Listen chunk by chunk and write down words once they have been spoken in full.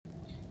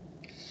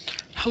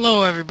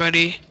Hello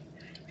everybody,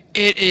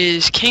 it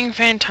is King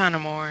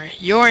Fantanamore,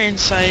 your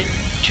insight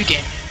to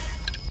gaming.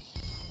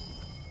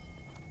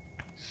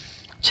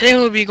 Today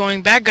we'll be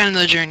going back on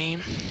the journey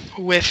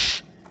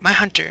with my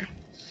hunter,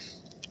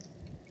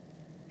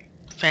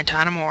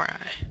 Fantanamore.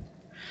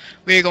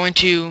 We are going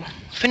to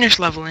finish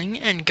leveling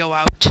and go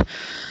out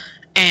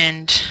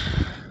and...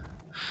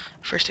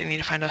 First I need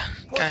to find a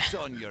guy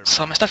to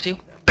sell my stuff to.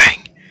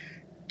 Bang!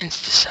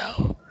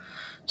 Insta-sell.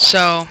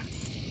 So,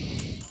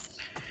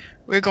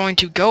 we're going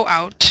to go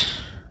out,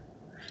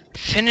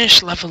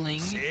 finish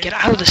leveling, get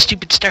out of the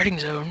stupid starting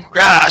zone.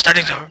 Rah!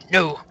 Starting zone!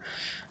 No!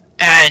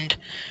 And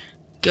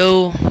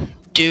go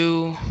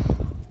do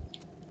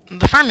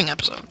the farming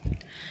episode.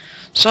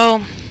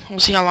 So,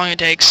 we'll see how long it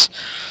takes.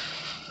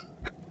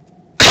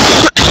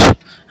 I'm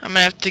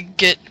gonna have to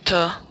get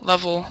to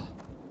level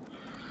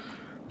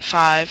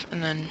 5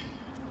 and then,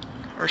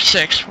 or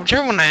 6,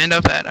 whichever one I end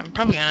up at. I'm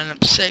probably gonna end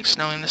up 6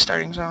 knowing the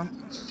starting zone.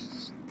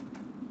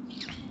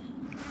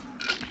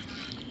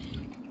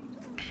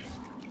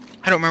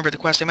 I don't remember the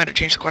quest. They might have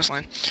changed the quest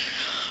line.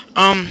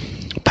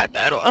 Pet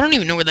battle. I don't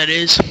even know where that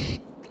is.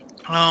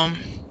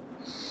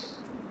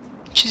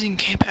 She's in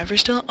Camp Ever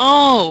still?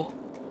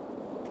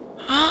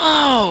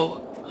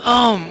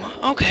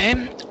 Okay.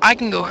 I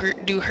can go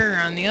do her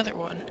on the other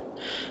one.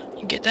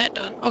 And get that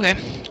done. Okay.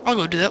 I'll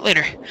go do that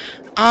later.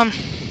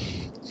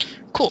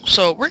 Cool.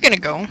 So, we're gonna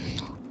go.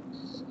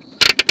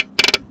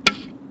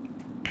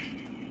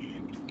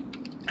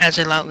 As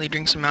I loudly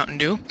drink some Mountain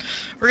Dew.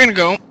 We're gonna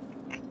go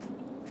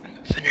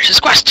finish this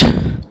quest.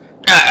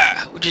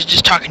 Which is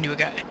just talking to a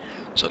guy.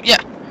 So,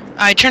 yeah.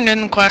 I turned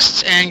in the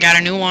quests and got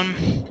a new one.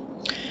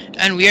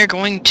 And we are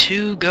going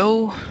to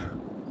go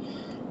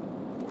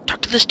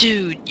talk to this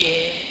dude.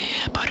 Yeah.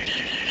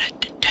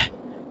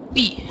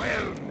 Wee.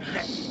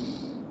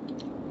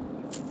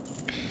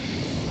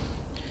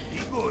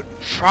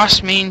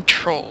 Frostmane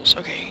trolls.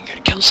 Okay,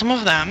 gotta kill some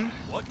of them.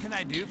 What can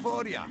I do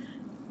for you?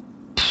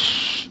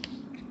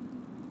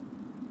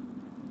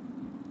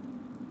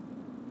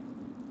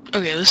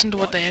 Okay, listen to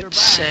what they have to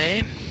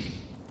say.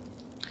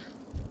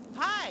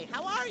 Hi,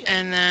 how are you?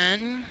 And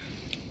then...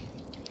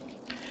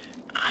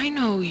 I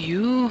know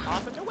you.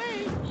 Off and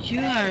away. You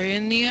are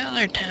in the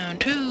other town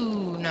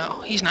too. No,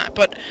 he's not.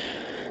 But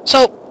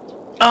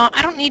so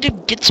I don't need to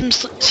get some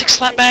 6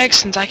 slap bags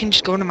since I can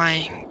just go to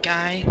my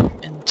guy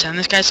and send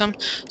this guy some.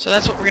 So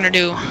that's what we're gonna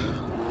do.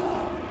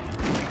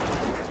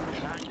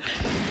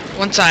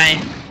 Once I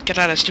get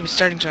out of stupid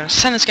starting zone,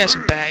 send this guy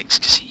some bags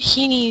because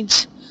he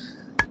needs.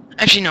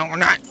 Actually, no, we're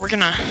not. We're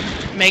gonna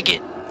make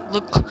it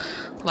look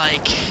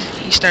like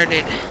he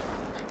started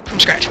from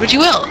scratch, which he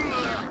will.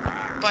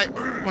 But,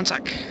 one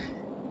sec.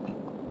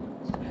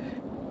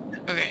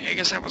 Okay, I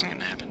guess that wasn't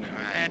gonna happen.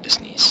 I had to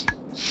sneeze.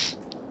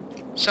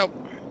 So,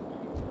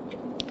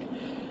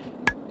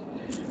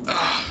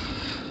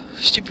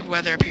 stupid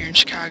weather up here in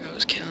Chicago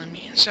is killing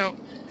me. So,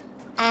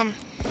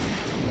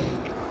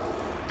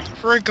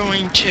 we're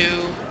going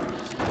to,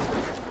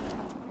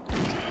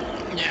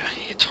 yeah,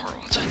 it's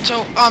horrible outside.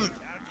 So,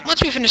 once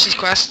we finish these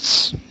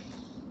quests,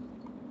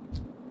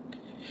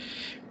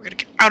 we're gonna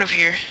get out of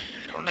here.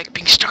 I don't like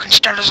being stuck in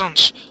starter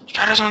zones.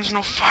 Starter zones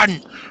no fun.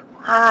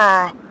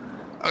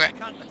 Okay.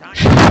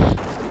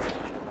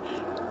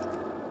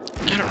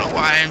 I don't know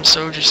why I'm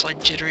so just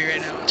like jittery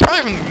right now. It's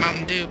probably from the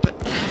Mountain Dew, but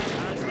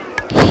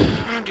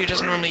Mountain Dew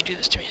doesn't normally do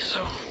this to me,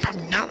 so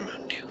probably not the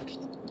Mountain Dew.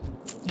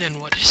 Then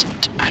what is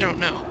it? I don't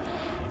know.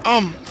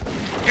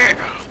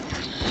 Yeah.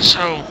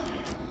 So,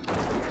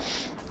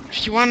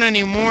 if you want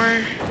any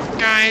more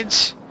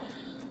guides,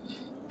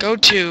 go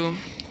to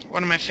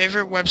one of my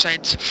favorite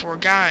websites for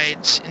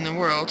guides in the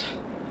world,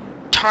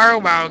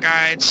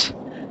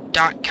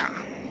 tarowowguides.com.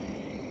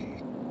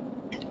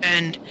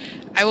 And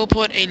I will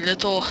put a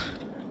little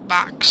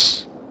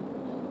box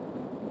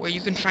where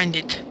you can find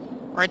it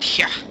right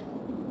here,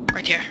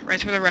 right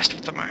where the rest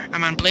of them are.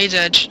 I'm on Blade's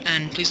Edge,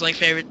 and please like,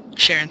 favorite,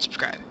 share, and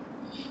subscribe.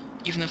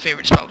 Even though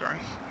favorite is spelled wrong.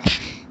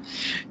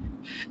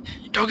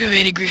 Don't give me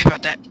any grief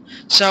about that.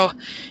 So,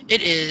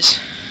 it is...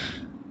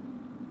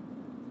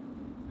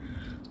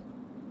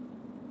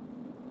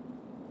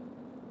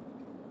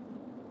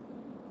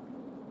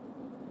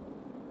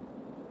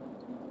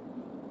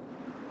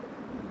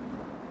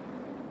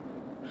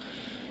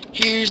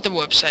 Here's the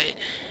website.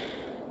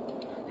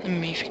 Let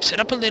me fix it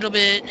up a little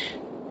bit.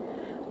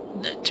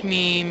 Let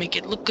me make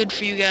it look good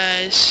for you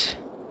guys.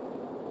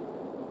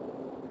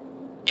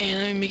 And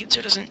let me make it so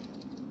it doesn't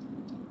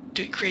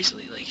do it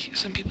crazily like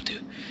some people do.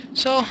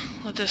 So,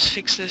 let us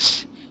fix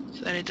this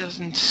so that it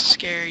doesn't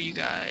scare you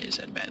guys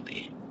that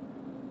badly.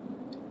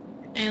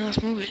 And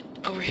let's move it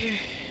over here.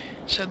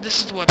 So this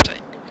is the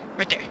website.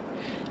 Right there.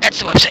 That's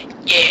the website.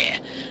 Yeah.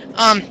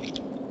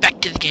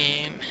 Back to the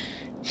game.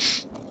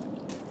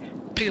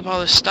 Pick up all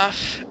this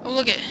stuff. Oh,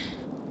 look it.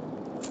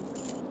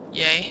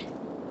 Yay.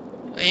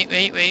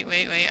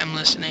 Wait. I'm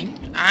listening.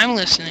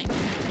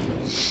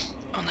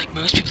 Unlike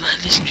most people, I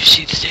listen to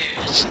see the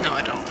stairs. No,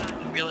 I don't.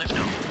 In real life,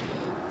 no.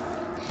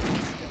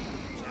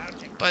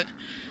 But,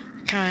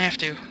 kinda have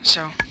to,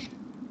 so.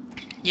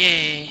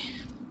 Yay.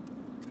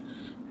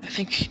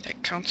 think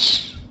that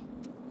counts.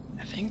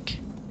 I think.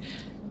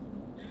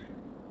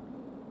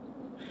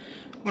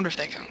 Wonder if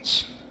that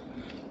counts.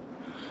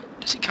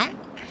 Does it count?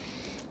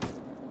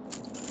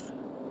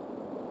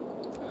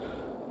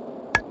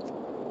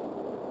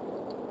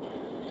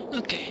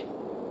 Okay.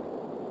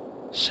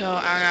 So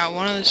I got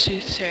one of the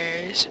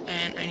soothsayers,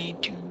 and I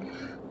need to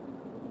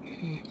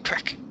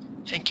track.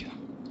 Thank you.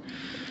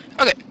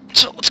 Okay,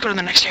 so let's go to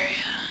the next area.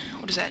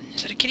 What is that?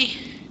 Is that a kitty?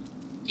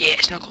 Yeah,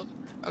 snow club.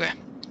 Okay.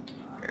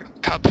 Or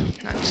cub,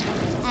 not snow.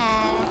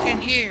 Oh, I can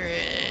hear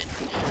it.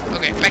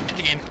 Okay, back to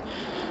the game.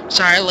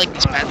 Sorry, I like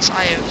these pets.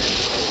 I have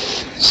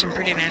some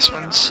pretty nice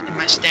ones in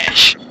my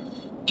stash.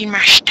 In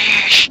my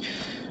stash!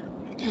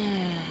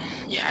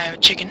 Yeah, I have a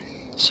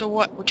chicken. So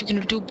what? What you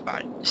gonna do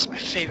about it? This is my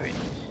favorite.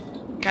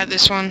 Got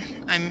this one.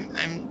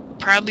 I'm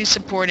proudly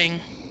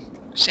supporting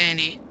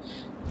Sandy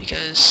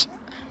because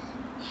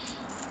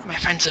my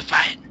friends live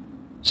by it.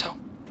 So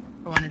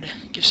I wanted to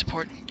give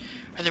support.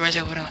 Otherwise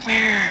I would have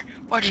like,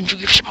 why didn't you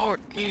give support?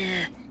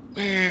 I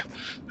would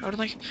have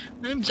like,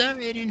 I'm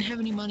sorry I didn't have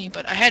any money,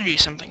 but I had to do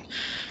something.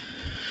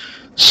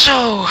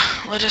 So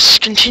let us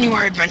continue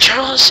our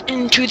adventures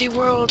into the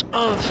world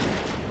of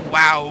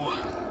WoW.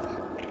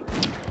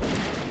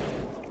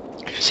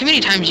 So many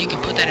times you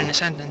can put that in a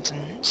sentence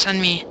and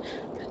send me,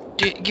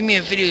 give me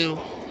a video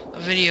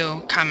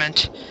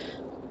comment,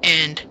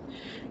 and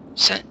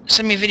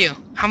send me a video.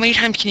 How many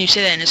times can you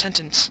say that in a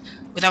sentence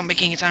without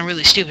making it sound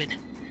really stupid?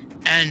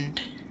 And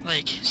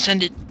like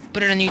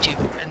put it on YouTube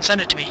and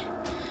send it to me.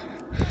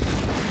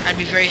 I'd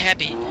be very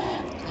happy.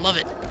 Love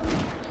it.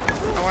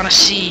 I wanna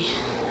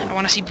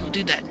see people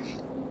do that.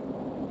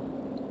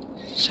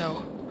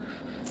 So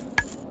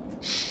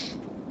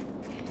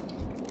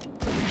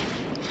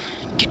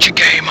get your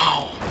game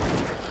on.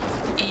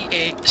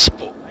 EA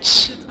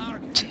Sports.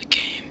 It's in the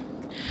game.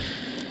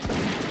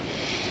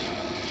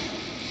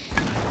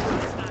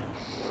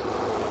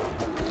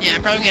 Yeah,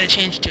 I'm probably gonna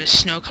change to a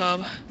snow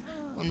cub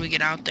when we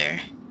get out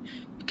there.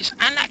 Because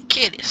I like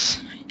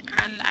kitties.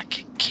 I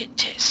like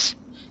kitties.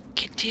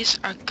 Kitties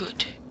are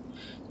good.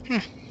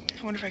 I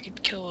wonder if I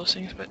could kill those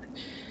things, but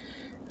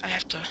I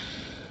have to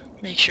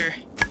make sure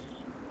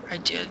I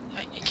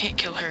can't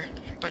kill her.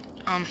 But,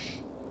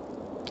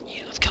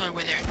 yeah, let's kill her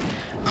with her.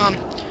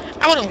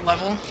 I want to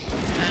level,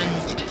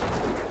 and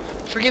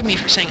forgive me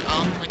for saying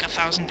like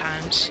 1,000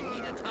 times.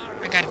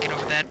 I gotta get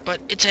over that,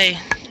 but it's a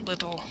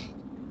little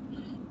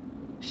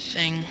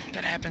thing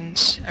that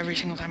happens every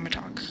single time I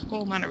talk.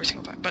 Well, not every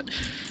single time, but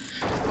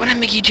when I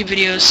make YouTube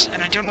videos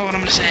and I don't know what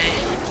I'm gonna say,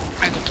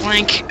 I go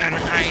blank and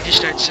I just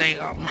start saying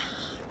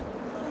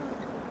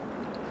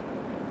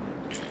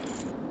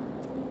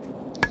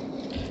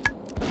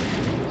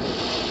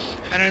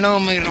And I know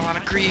I'm gonna get a lot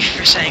of grief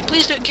for saying,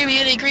 please don't give me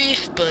any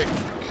grief, but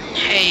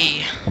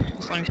hey,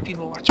 as long as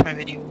people watch my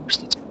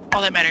videos, that's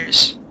all that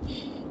matters.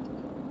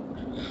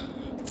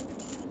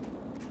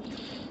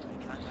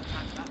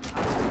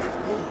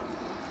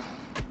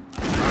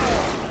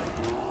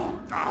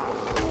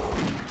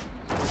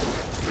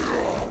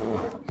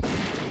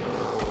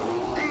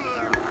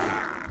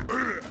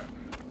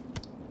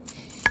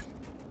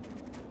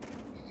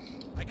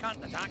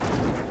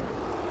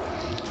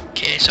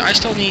 Okay, so I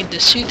still need the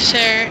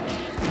soothsayer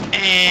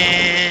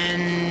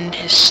and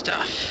his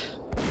stuff.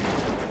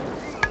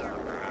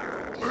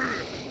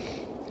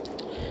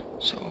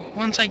 So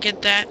once I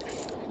get that,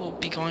 we'll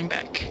be going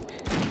back.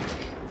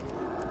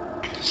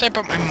 Step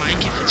up my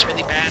mic if it's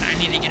really bad. I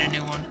need to get a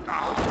new one.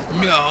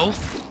 No,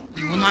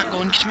 you will not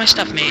go and get my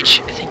stuff,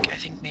 mage. I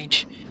think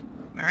mage.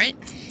 Am I right?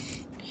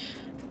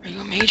 Are you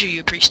a mage or are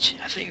you a priest?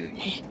 I thought you were.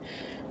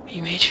 Are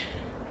you mage?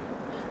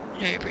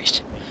 Yeah, you're a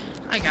priest.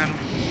 I got him.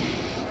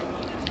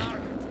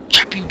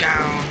 Chop you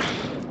down.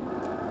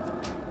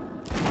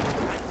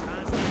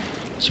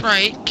 That's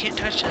right. Can't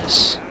touch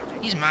this.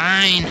 He's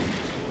mine.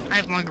 I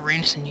have longer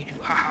range than you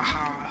do. Ha ha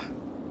ha.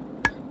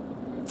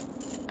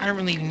 I don't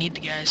really even need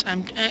the guys.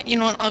 You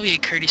know what? I'll be a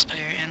courteous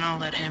player and I'll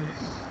let him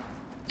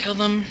kill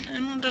them,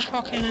 and I'll just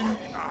walk in and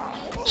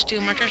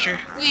steal my treasure.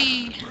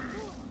 Whee!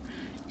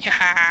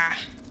 Yaha!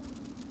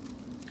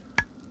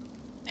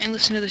 And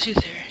listen to the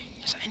soothsayer,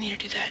 because I need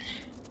to do that.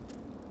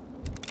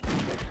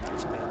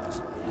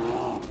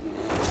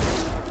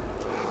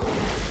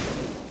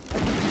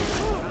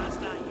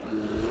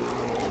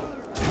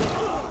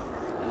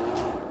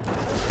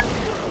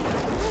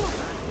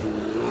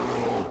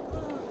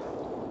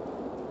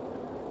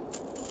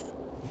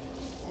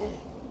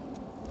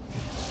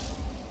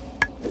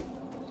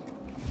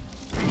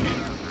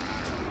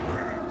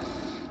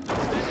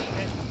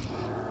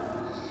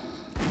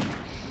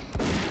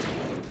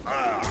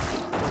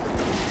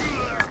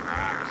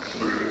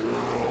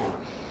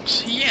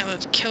 So yeah,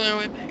 let's kill our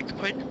way back,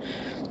 but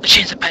let's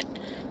change the pet.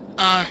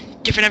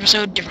 Different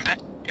episode, different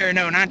pet. Or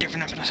no, not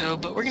different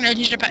episode, but we're gonna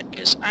change the pet,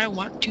 because I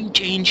want to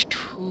change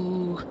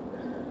to...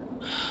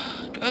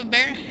 Do I have a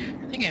bear?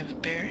 I think I have a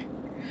bear.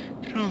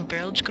 If I don't have a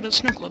bear, let's go to the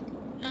snow club.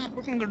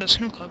 We're gonna go to the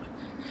snow club.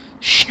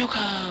 Snow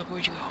club,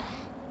 where'd you go?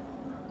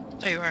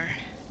 There you are.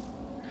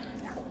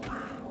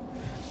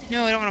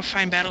 No, I don't want to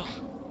find battle.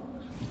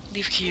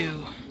 Leave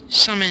queue.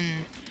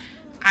 summon...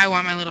 I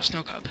want my little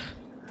snow cub.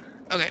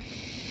 Okay.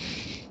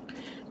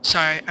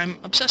 Sorry, I'm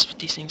obsessed with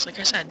these things, like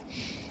I said.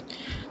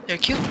 They're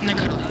cute and they're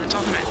cuddly, that's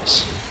all that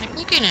matters. Like,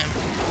 look at him!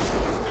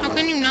 How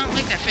can you not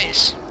like that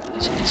face?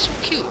 It's so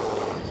cute.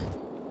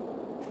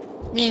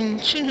 I mean,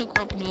 soon he'll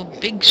grow up into a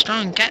big,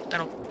 strong cat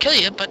that'll kill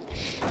you, but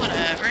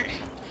whatever.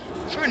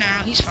 For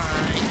now, he's fine.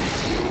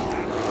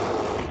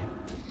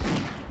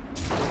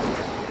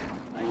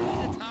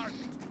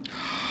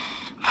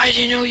 I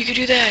didn't know you could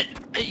do that.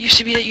 It used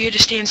to be that you had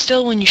to stand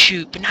still when you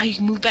shoot, but now you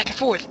can move back and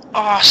forth.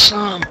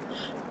 Awesome!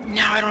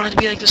 Now I don't have to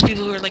be like those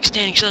people who are like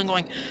standing still and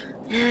going,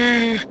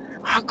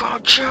 I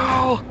got you!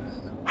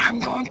 I'm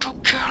going to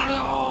kill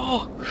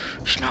you!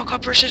 Snow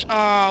Cub versus...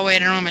 Oh, wait, I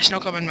don't have my Snow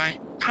Cub in my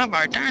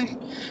hotbar. Darn.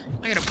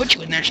 I gotta put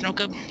you in there, Snow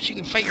Cub, so you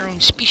can fight your own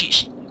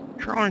species.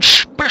 Your own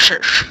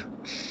species.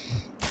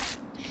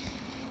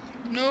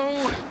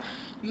 No!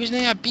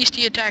 Using that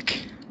beastie attack.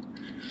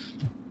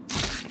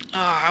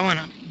 I want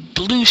a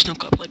blue Snow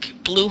Cub, like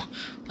blue,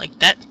 like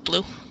that,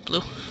 blue,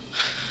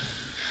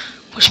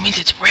 which means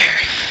it's rare.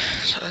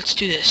 So let's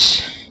do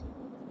this.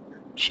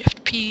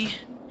 Shift P.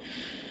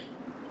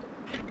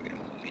 And we're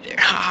gonna move you there.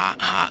 Ha ha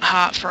ha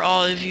ha. For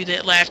all of you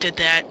that laughed at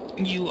that,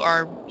 you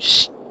are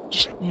just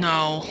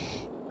no.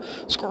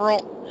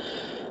 Squirrel.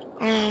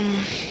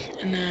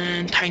 And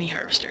then Tiny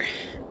Harvester.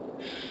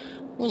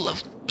 We'll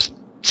love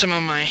some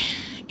of my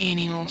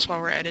animals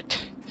while we're at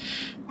it.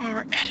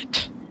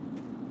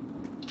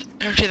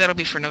 Actually, that'll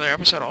be for another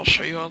episode. I'll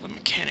show you all the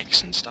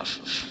mechanics and stuff.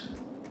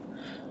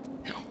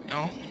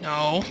 No.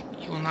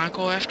 You will not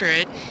go after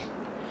it.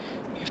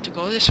 You have to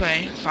go this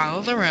way.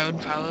 Follow the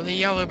road. Follow the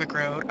yellow brick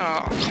road.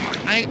 Oh, come on.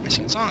 I ain't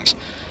missing songs.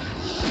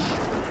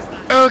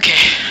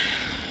 Okay.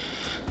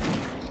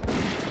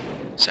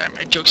 Sorry,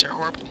 my jokes are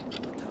horrible.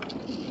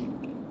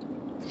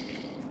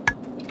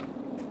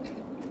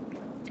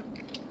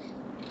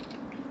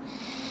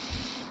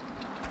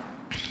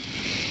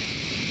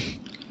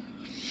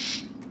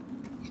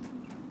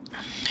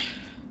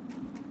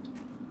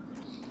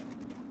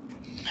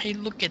 Hey,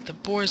 look at the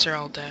boars are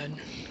all dead.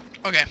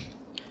 Okay.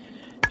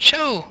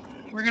 So,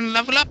 we're gonna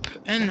level up,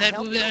 and that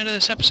will be the end of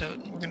this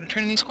episode. We're gonna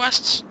turn in these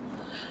quests,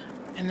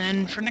 and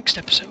then for next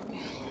episode.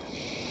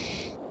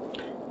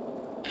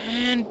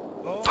 And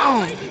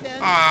boom!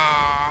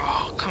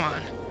 Oh, come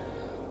on.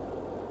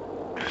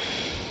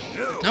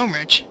 No,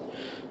 Rich.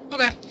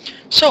 Okay.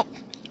 So,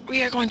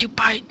 we are going to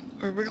buy,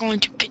 or we're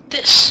going to get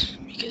this,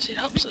 because it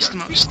helps us the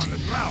most.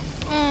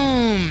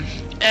 Boom!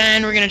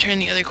 And we're gonna turn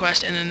the other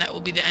quest, and then that will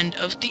be the end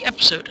of the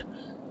episode.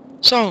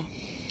 So,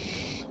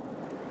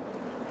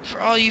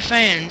 for all you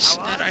fans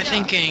that are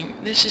thinking,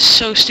 this is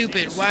so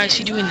stupid, why is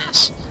he doing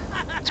this?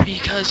 It's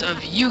because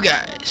of you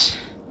guys.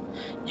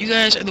 You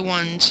guys are the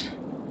ones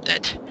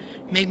that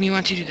make me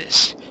want to do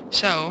this.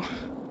 So,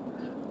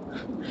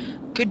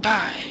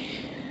 goodbye,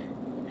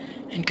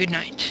 and good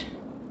night.